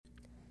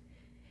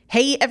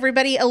Hey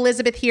everybody,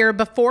 Elizabeth here.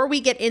 Before we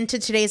get into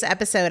today's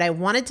episode, I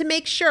wanted to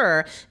make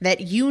sure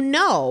that you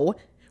know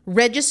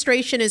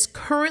registration is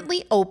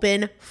currently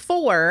open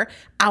for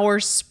our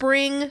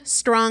Spring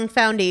Strong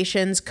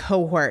Foundations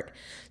cohort.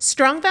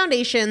 Strong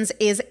Foundations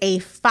is a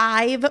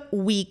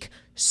 5-week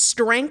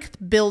strength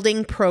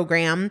building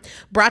program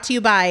brought to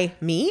you by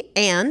me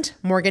and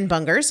Morgan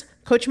Bungers.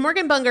 Coach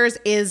Morgan Bungers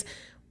is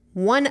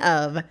one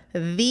of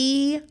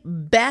the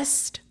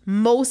best,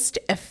 most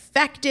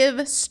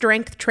effective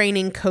strength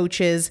training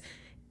coaches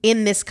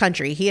in this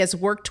country. He has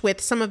worked with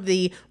some of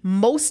the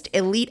most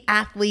elite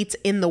athletes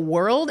in the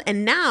world,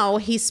 and now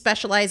he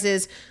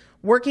specializes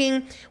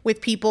working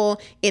with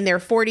people in their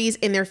 40s,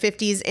 in their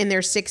 50s, in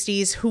their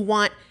 60s who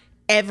want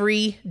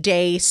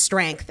everyday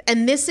strength.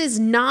 And this is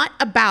not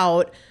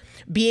about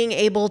being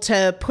able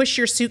to push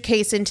your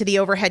suitcase into the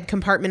overhead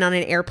compartment on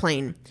an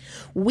airplane.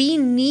 We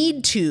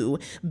need to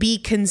be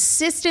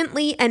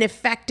consistently and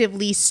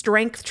effectively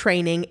strength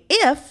training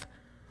if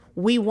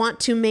we want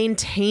to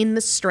maintain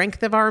the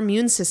strength of our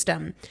immune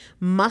system.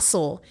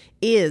 Muscle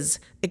is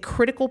a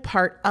critical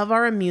part of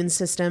our immune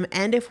system,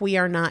 and if we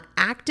are not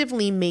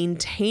actively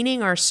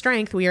maintaining our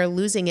strength, we are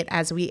losing it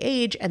as we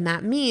age, and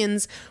that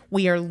means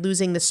we are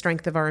losing the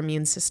strength of our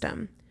immune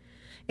system.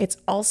 It's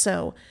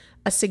also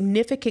a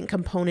significant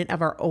component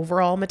of our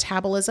overall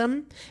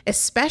metabolism,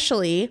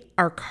 especially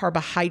our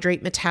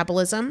carbohydrate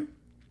metabolism.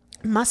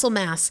 Muscle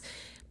mass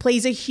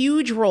plays a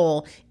huge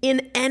role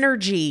in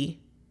energy,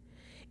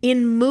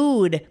 in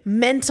mood,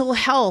 mental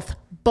health,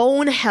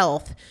 bone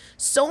health,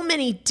 so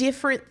many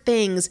different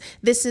things.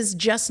 This is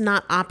just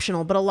not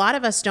optional, but a lot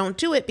of us don't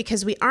do it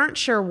because we aren't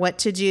sure what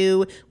to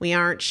do. We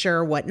aren't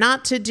sure what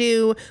not to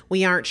do.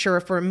 We aren't sure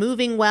if we're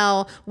moving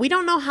well. We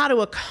don't know how to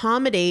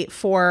accommodate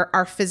for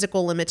our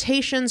physical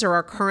limitations or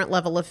our current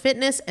level of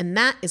fitness, and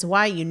that is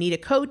why you need a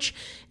coach,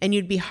 and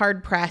you'd be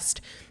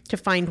hard-pressed to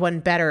find one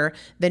better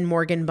than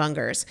Morgan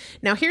Bungers.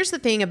 Now, here's the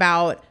thing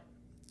about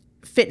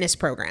fitness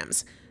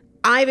programs.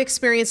 I've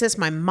experienced this.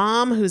 My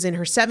mom, who's in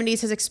her 70s,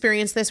 has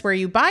experienced this, where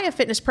you buy a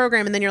fitness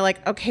program and then you're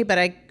like, okay, but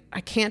I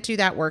can't do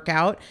that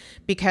workout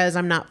because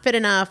I'm not fit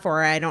enough,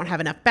 or I don't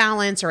have enough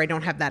balance, or I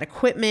don't have that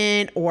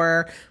equipment,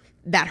 or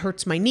that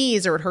hurts my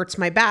knees, or it hurts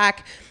my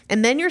back.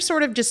 And then you're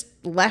sort of just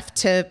left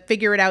to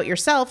figure it out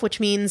yourself, which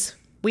means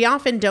we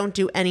often don't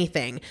do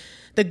anything.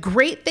 The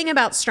great thing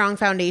about Strong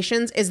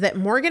Foundations is that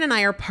Morgan and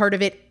I are part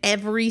of it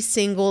every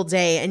single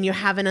day, and you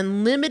have an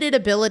unlimited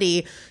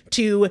ability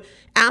to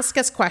ask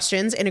us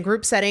questions in a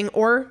group setting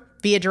or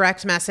via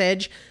direct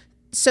message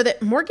so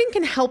that Morgan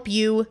can help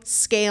you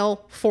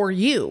scale for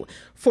you,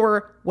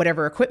 for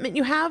whatever equipment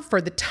you have, for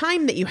the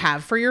time that you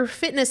have, for your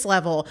fitness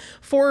level,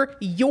 for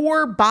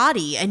your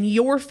body and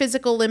your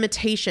physical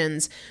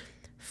limitations.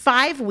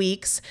 5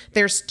 weeks,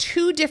 there's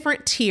 2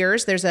 different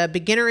tiers. There's a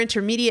beginner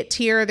intermediate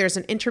tier. There's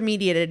an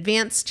intermediate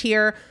advanced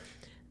tier.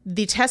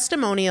 The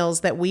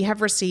testimonials that we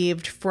have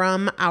received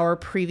from our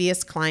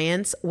previous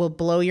clients will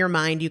blow your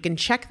mind. You can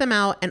check them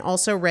out and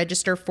also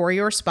register for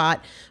your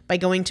spot by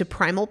going to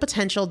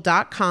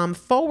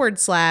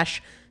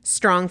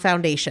primalpotential.com/strong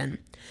foundation.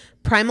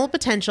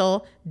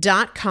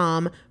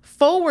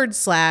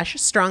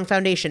 primalpotential.com/strong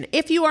foundation.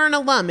 If you are an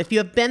alum, if you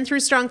have been through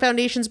Strong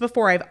Foundations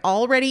before, I've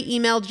already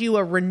emailed you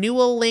a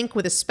renewal link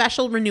with a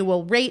special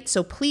renewal rate,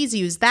 so please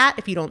use that.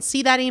 If you don't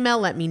see that email,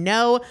 let me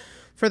know.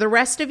 For the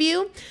rest of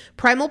you,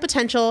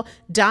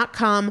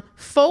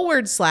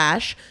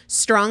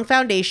 primalpotential.com/strong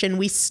foundation.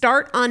 We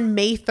start on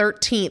May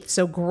 13th,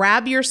 so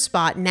grab your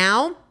spot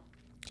now.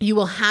 You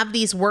will have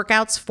these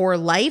workouts for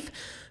life.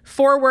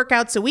 4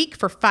 workouts a week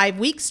for 5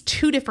 weeks,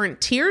 2 different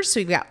tiers. So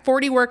you've got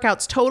 40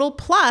 workouts total.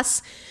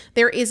 Plus,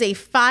 there is a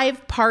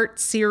 5-part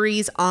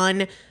series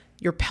on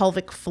your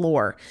pelvic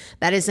floor.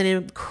 That is an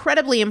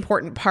incredibly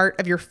important part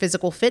of your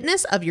physical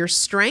fitness, of your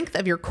strength,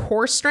 of your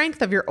core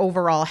strength, of your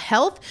overall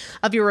health,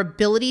 of your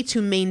ability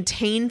to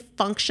maintain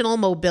functional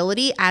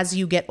mobility as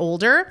you get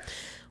older.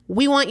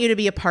 We want you to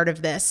be a part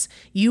of this.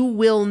 You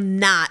will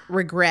not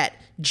regret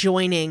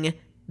joining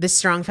the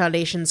Strong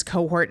Foundations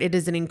cohort. It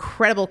is an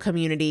incredible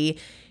community.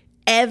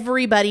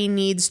 Everybody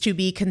needs to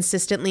be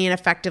consistently and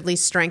effectively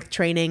strength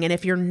training. And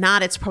if you're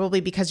not, it's probably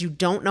because you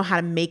don't know how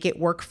to make it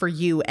work for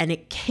you. And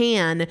it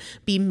can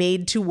be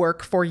made to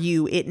work for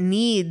you. It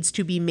needs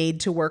to be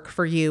made to work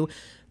for you.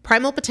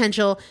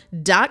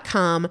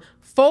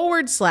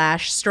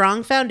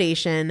 primalpotential.com/strong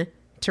foundation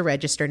to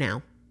register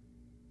now.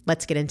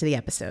 Let's get into the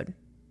episode.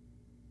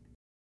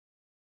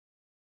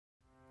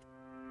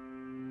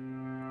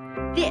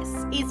 This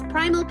is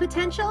Primal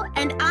Potential,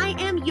 and I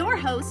am your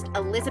host,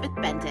 Elizabeth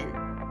Benton.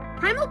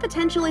 Primal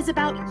Potential is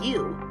about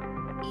you.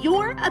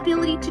 Your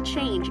ability to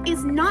change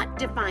is not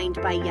defined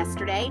by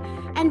yesterday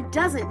and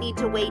doesn't need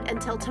to wait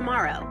until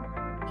tomorrow.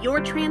 Your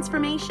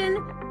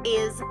transformation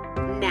is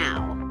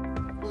now.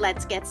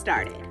 Let's get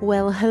started.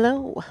 Well,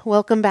 hello.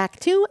 Welcome back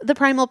to the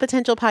Primal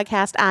Potential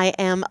Podcast. I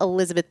am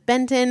Elizabeth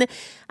Benton.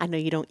 I know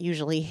you don't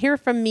usually hear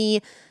from me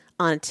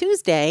on a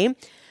Tuesday,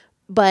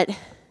 but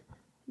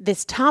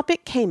this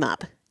topic came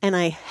up and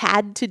I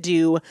had to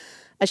do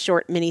a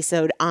short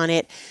mini-sode on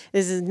it.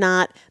 This is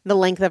not the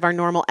length of our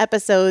normal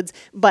episodes,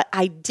 but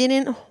I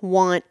didn't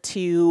want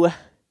to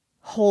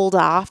hold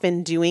off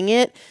in doing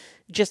it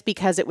just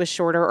because it was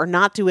shorter, or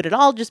not do it at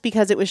all just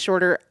because it was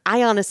shorter.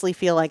 I honestly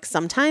feel like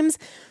sometimes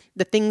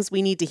the things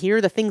we need to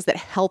hear, the things that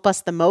help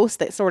us the most,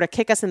 that sort of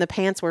kick us in the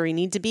pants where we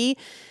need to be,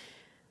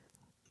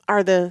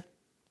 are the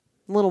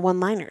little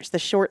one-liners, the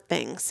short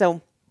things.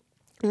 So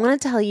I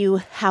want to tell you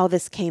how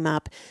this came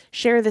up,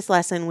 share this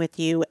lesson with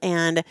you,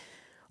 and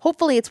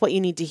hopefully it's what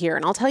you need to hear.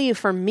 And I'll tell you,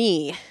 for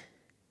me,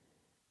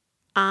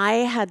 I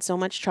had so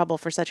much trouble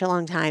for such a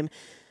long time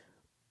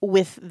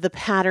with the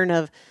pattern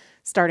of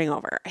starting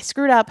over. I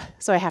screwed up,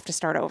 so I have to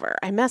start over.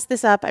 I messed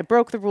this up. I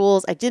broke the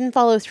rules. I didn't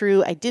follow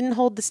through. I didn't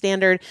hold the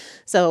standard.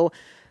 So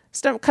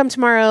come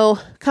tomorrow,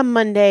 come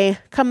Monday,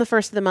 come the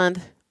first of the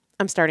month,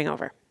 I'm starting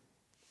over.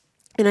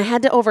 And I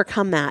had to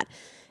overcome that.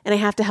 And I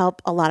have to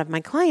help a lot of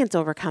my clients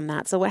overcome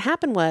that. So what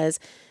happened was,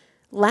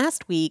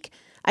 last week,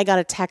 I got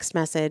a text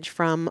message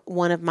from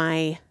one of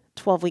my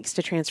 12 Weeks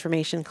to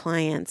Transformation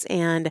clients.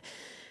 And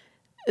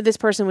this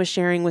person was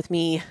sharing with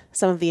me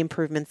some of the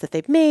improvements that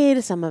they've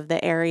made, some of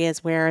the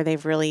areas where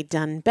they've really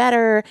done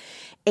better.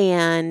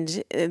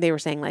 And they were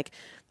saying, like,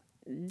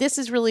 this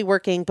is really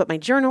working, but my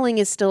journaling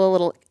is still a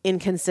little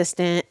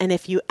inconsistent. And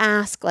if you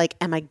ask, like,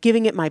 am I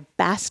giving it my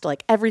best,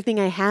 like everything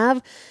I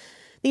have?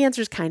 The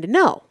answer is kind of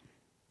no.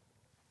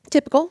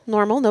 Typical,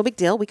 normal, no big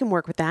deal. We can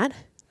work with that.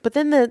 But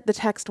then the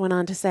text went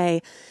on to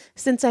say,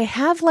 since I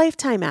have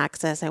lifetime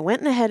access, I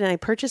went ahead and I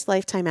purchased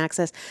lifetime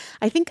access.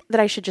 I think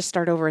that I should just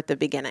start over at the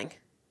beginning.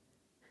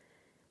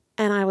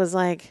 And I was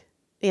like,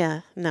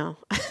 yeah, no,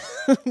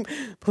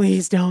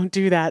 please don't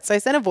do that. So I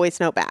sent a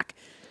voice note back.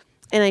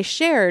 And I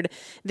shared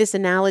this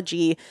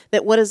analogy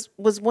that was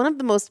one of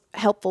the most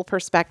helpful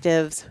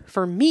perspectives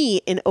for me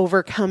in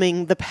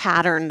overcoming the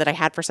pattern that I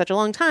had for such a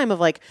long time of,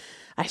 like,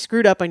 I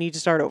screwed up, I need to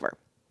start over.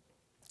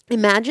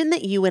 Imagine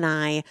that you and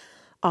I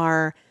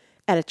are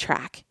at a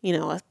track,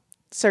 a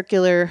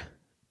circular,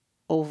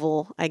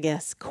 oval, I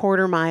guess,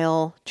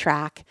 quarter-mile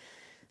track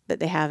that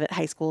they have at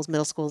high schools,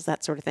 middle schools,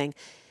 that sort of thing.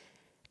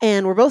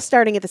 And we're both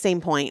starting at the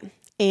same point,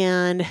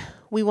 and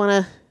we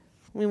want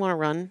to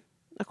run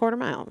a quarter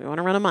mile. We want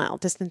to run a mile.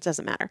 Distance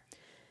doesn't matter.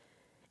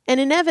 And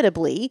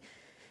inevitably,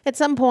 at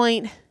some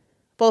point,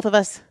 both of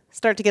us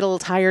start to get a little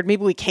tired.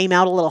 Maybe we came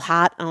out a little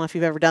hot. I don't know if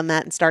you've ever done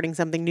that and starting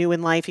something new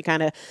in life. You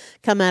kind of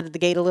come out of the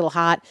gate a little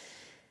hot,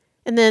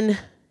 and then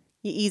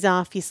you ease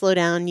off, you slow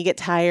down, you get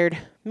tired.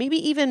 Maybe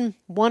even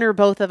one or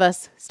both of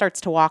us starts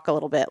to walk a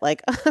little bit,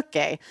 like,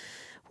 okay,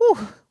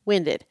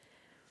 winded.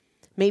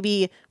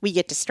 Maybe we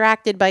get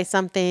distracted by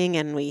something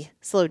and we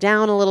slow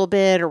down a little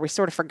bit, or we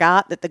sort of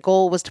forgot that the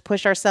goal was to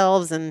push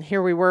ourselves, and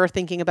here we were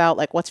thinking about,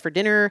 like, what's for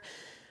dinner.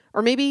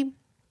 Or maybe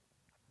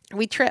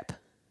we trip.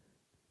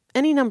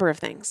 Any number of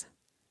things.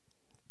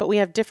 But we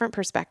have different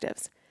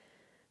perspectives.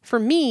 For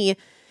me,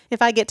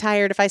 if I get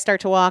tired, if I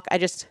start to walk, I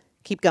just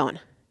keep going.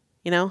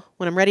 When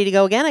I'm ready to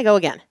go again, I go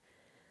again.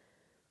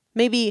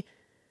 Maybe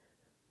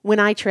when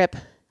I trip,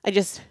 I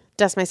just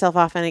dust myself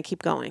off and I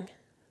keep going.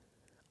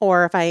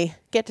 Or if I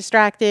get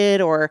distracted,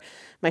 or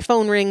my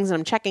phone rings and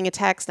I'm checking a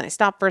text and I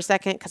stop for a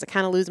second because I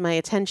kind of lose my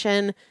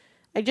attention,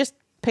 I just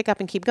pick up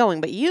and keep going.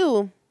 But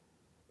you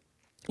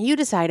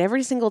decide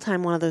every single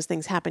time one of those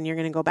things happen, you're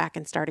going to go back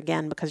and start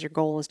again because your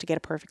goal is to get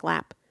a perfect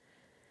lap.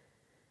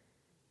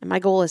 And my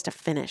goal is to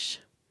finish.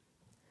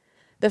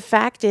 The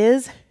fact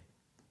is,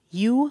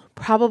 you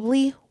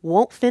probably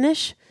won't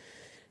finish.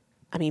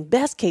 I mean,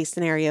 best case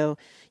scenario,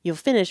 you'll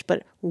finish,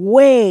 but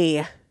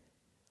way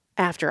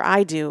after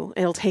I do.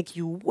 It'll take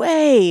you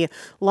way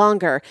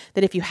longer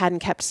than if you hadn't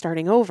kept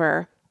starting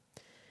over.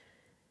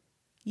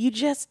 You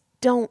just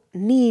don't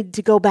need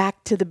to go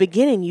back to the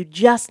beginning. You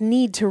just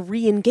need to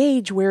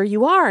re-engage where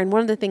you are. And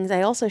one of the things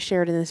I also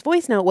shared in this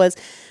voice note was,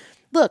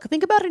 look,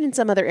 think about it in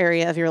some other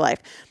area of your life.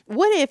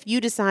 What if you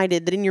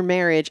decided that in your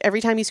marriage,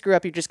 every time you screw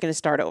up, you're just going to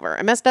start over?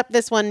 I messed up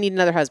this one, need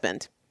another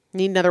husband,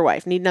 need another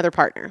wife, need another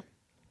partner.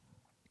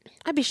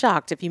 I'd be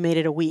shocked if you made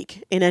it a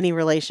week in any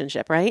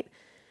relationship, right?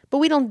 But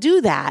we don't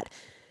do that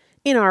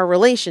in our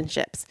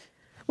relationships.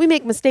 We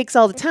make mistakes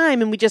all the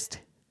time and we just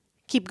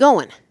keep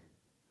going.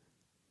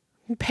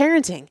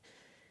 Parenting.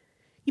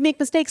 You make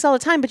mistakes all the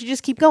time, but you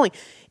just keep going.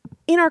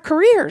 In our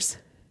careers,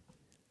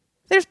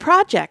 there's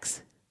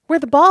projects where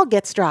the ball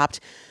gets dropped,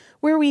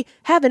 where we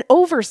have an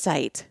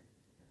oversight,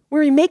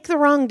 where we make the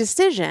wrong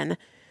decision,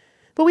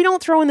 but we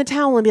don't throw in the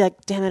towel and be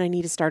like, damn it, I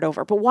need to start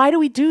over. But why do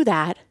we do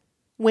that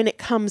when it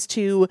comes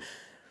to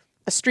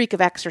a streak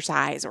of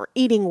exercise or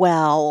eating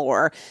well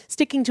or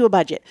sticking to a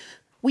budget?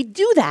 We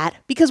do that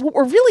because what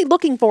we're really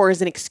looking for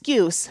is an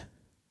excuse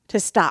to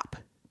stop.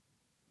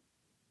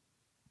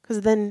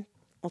 Because then,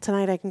 well,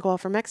 tonight I can go out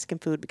for Mexican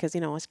food because,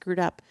 I screwed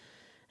up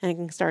and I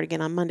can start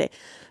again on Monday.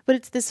 But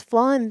it's this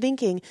flaw in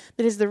thinking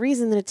that is the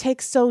reason that it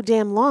takes so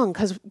damn long,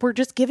 because we're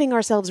just giving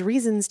ourselves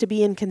reasons to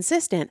be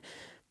inconsistent.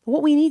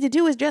 What we need to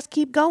do is just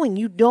keep going.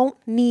 You don't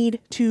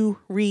need to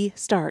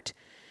restart.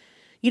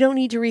 You don't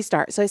need to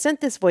restart. So I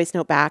sent this voice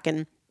note back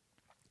and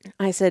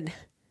I said,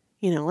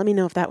 let me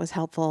know if that was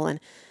helpful. And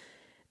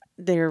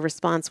their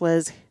response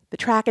was, the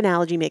track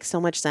analogy makes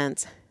so much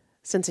sense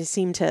since I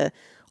seem to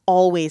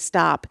always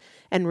stop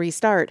and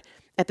restart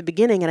at the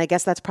beginning. And I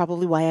guess that's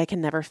probably why I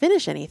can never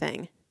finish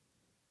anything.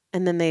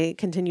 And then they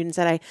continued and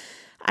said,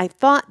 I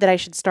thought that I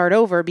should start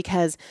over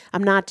because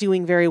I'm not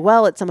doing very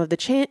well at some of the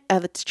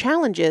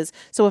challenges.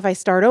 So if I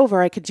start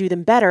over, I could do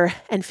them better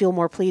and feel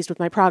more pleased with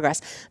my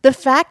progress. The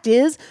fact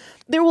is,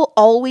 there will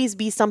always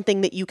be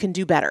something that you can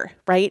do better,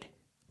 right?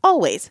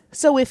 Always.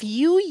 So if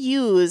you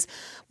use,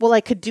 well,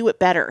 I could do it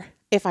better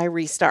if I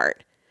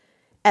restart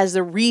as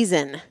a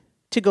reason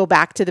to go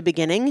back to the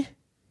beginning,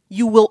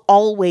 you will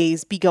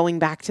always be going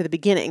back to the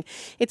beginning.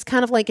 It's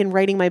kind of like in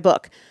writing my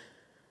book.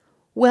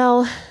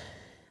 Well,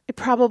 I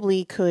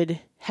probably could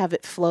have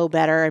it flow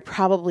better. I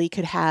probably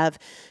could have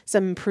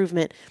some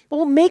improvement.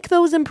 Well, make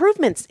those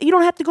improvements. You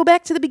don't have to go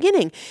back to the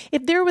beginning.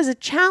 If there was a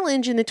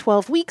challenge in the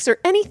 12 weeks or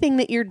anything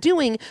that you're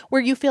doing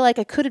where you feel like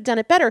I could have done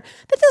it better,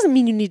 that doesn't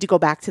mean you need to go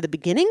back to the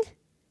beginning.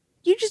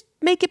 You just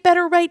make it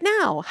better right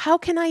now. How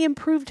can I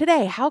improve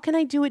today? How can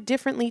I do it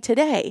differently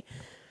today?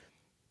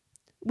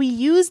 We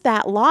use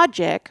that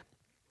logic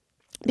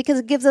because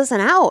it gives us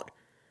an out.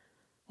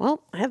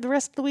 Well, I have the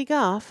rest of the week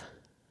off.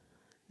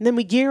 And then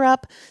we gear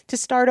up to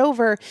start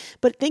over.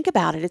 But think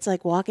about it. It's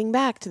like walking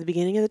back to the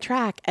beginning of the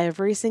track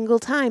every single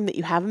time that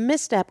you have a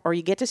misstep or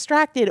you get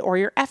distracted or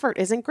your effort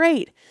isn't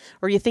great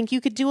or you think you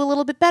could do a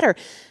little bit better.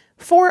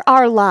 For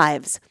our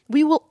lives,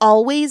 we will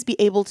always be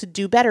able to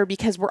do better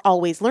because we're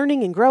always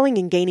learning and growing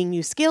and gaining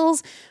new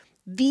skills.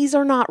 These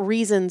are not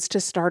reasons to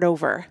start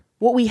over.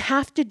 What we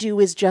have to do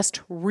is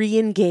just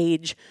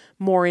re-engage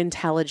more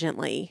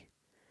intelligently.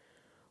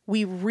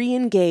 We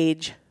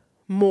re-engage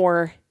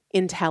more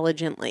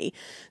intelligently.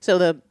 So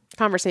the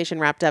conversation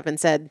wrapped up and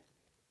said,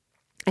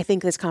 I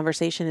think this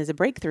conversation is a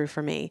breakthrough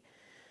for me.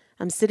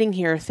 I'm sitting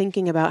here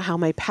thinking about how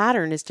my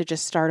pattern is to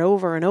just start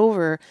over and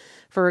over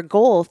for a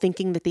goal,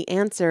 thinking that the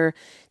answer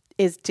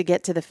is to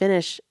get to the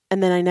finish.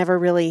 And then I never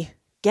really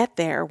get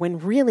there when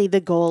really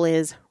the goal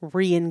is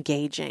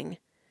re-engaging.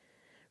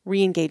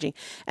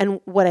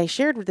 And what I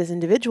shared with this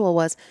individual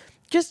was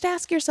just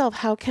ask yourself,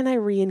 how can I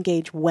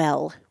re-engage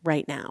well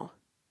right now?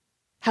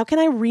 How can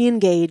I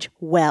re-engage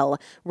well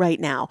right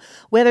now?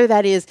 Whether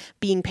that is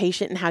being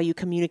patient in how you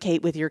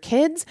communicate with your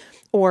kids,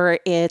 or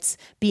it's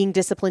being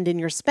disciplined in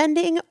your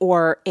spending,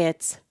 or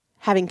it's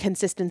having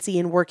consistency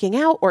in working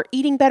out or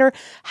eating better.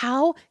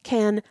 How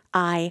can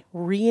I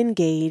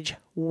re-engage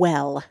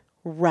well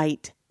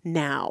right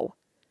now?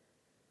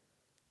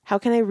 How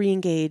can I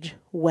re-engage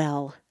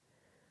well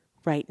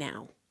right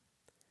now?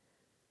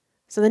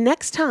 So the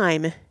next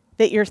time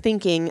that you're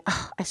thinking,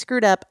 oh, I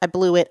screwed up, I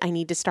blew it, I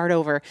need to start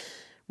over,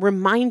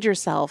 remind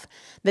yourself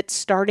that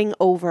starting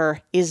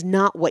over is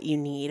not what you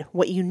need.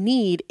 What you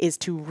need is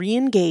to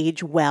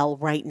re-engage well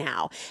right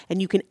now.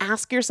 And you can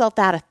ask yourself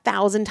that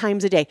 1,000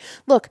 times a day.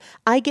 Look,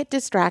 I get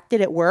distracted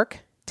at work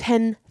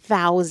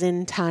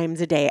 10,000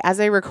 times a day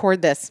as I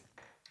record this.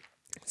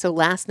 So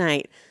last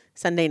night,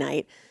 Sunday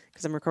night,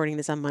 because I'm recording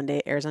this on Monday,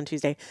 it airs on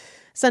Tuesday.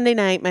 Sunday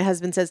night, my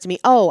husband says to me,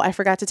 oh, I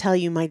forgot to tell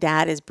you my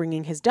dad is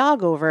bringing his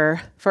dog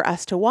over for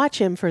us to watch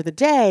him for the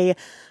day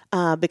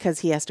because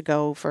he has to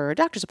go for a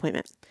doctor's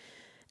appointment.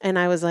 And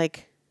I was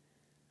like,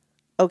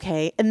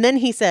 okay. And then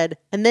he said,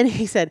 and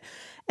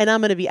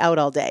I'm going to be out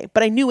all day.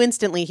 But I knew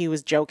instantly he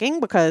was joking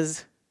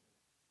because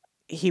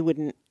he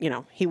wouldn't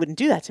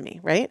do that to me,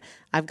 right?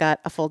 I've got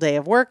a full day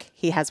of work.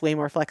 He has way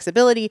more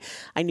flexibility.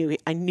 I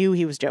knew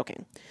he was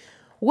joking.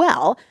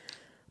 Well,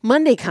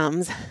 Monday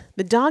comes,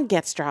 the dog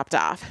gets dropped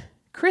off.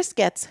 Chris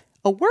gets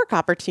a work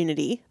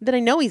opportunity that I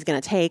know he's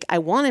going to take. I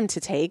want him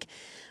to take,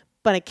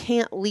 but I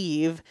can't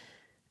leave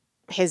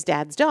his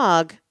dad's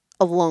dog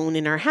alone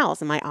in our house.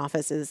 And my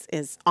office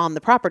is on the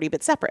property,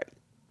 but separate.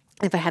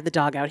 If I had the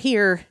dog out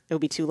here, it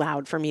would be too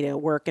loud for me to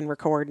work and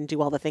record and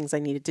do all the things I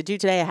needed to do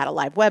today. I had a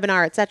live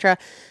webinar, etc.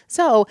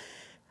 So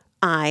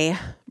I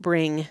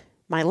bring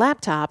my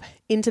laptop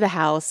into the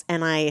house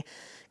and I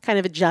kind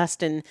of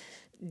adjust and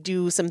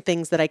do some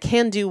things that I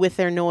can do with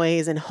their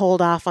noise and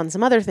hold off on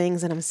some other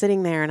things. And I'm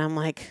sitting there and I'm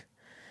like,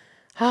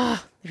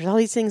 there's all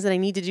these things that I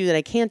need to do that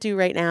I can't do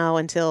right now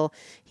until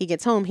he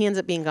gets home. He ends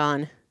up being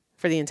gone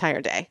for the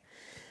entire day,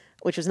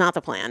 which was not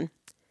the plan.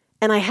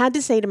 And I had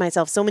to say to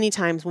myself so many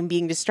times when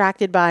being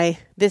distracted by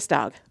this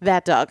dog,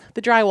 that dog,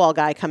 the drywall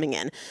guy coming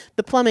in,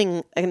 the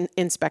plumbing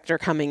inspector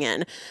coming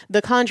in,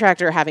 the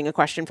contractor having a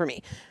question for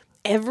me,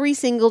 every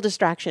single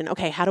distraction.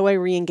 Okay, how do I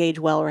re-engage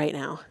well right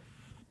now?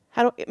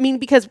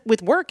 Because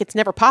with work, it's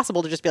never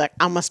possible to just be like,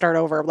 I'm going to start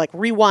over, like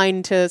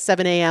rewind to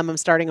 7 a.m. I'm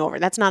starting over.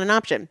 That's not an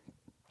option.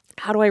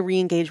 How do I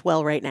re-engage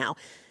well right now?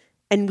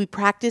 And we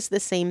practice the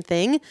same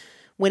thing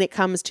when it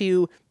comes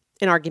to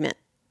an argument.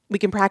 We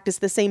can practice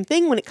the same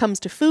thing when it comes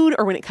to food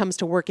or when it comes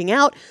to working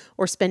out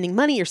or spending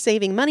money or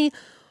saving money,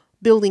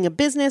 building a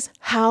business.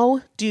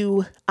 How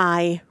do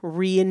I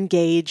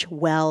re-engage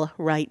well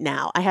right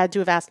now? I had to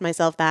have asked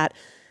myself that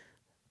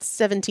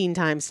 17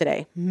 times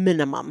today,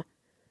 minimum.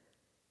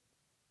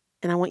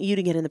 And I want you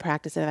to get in the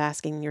practice of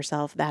asking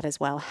yourself that as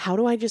well. How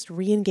do I just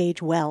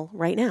re-engage well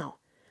right now?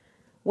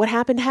 What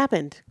happened,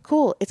 happened.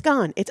 Cool. It's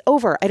gone. It's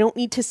over. I don't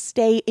need to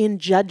stay in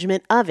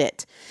judgment of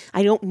it.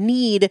 I don't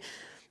need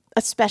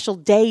a special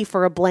day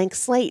for a blank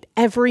slate.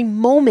 Every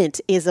moment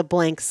is a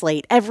blank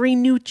slate. Every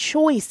new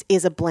choice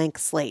is a blank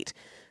slate.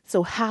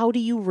 So how do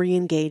you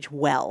re-engage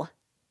well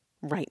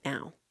right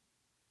now?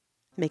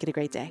 Make it a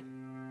great day.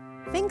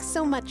 Thanks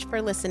so much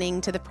for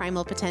listening to the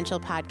Primal Potential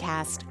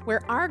Podcast,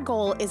 where our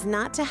goal is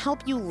not to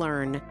help you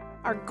learn.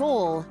 Our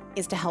goal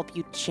is to help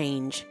you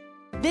change.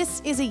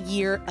 This is a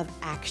year of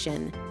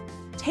action.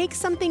 Take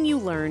something you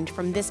learned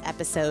from this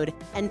episode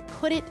and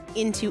put it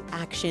into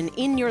action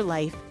in your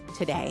life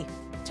today.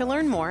 To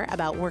learn more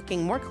about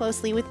working more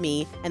closely with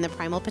me and the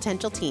Primal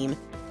Potential team,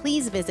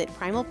 please visit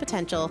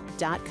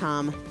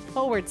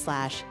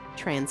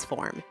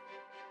primalpotential.com/transform.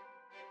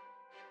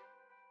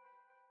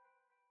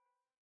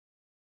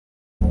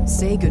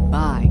 Say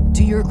goodbye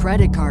to your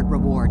credit card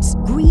rewards.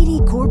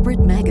 Greedy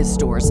corporate mega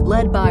stores,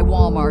 led by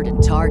Walmart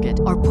and Target,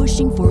 are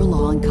pushing for a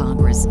law in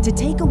Congress to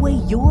take away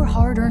your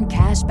hard-earned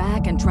cash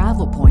back and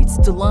travel points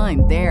to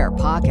line their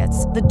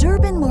pockets. The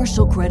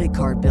Durbin-Marshall credit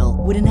card bill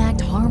would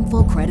enact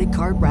harmful credit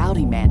card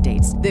routing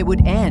mandates that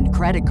would end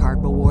credit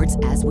card rewards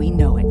as we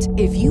know it.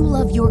 If you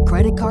love your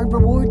credit card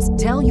rewards,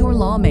 tell your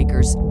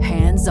lawmakers,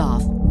 hands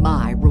off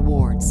my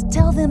rewards.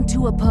 Tell them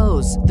to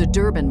oppose the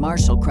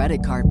Durbin-Marshall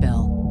credit card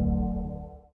bill.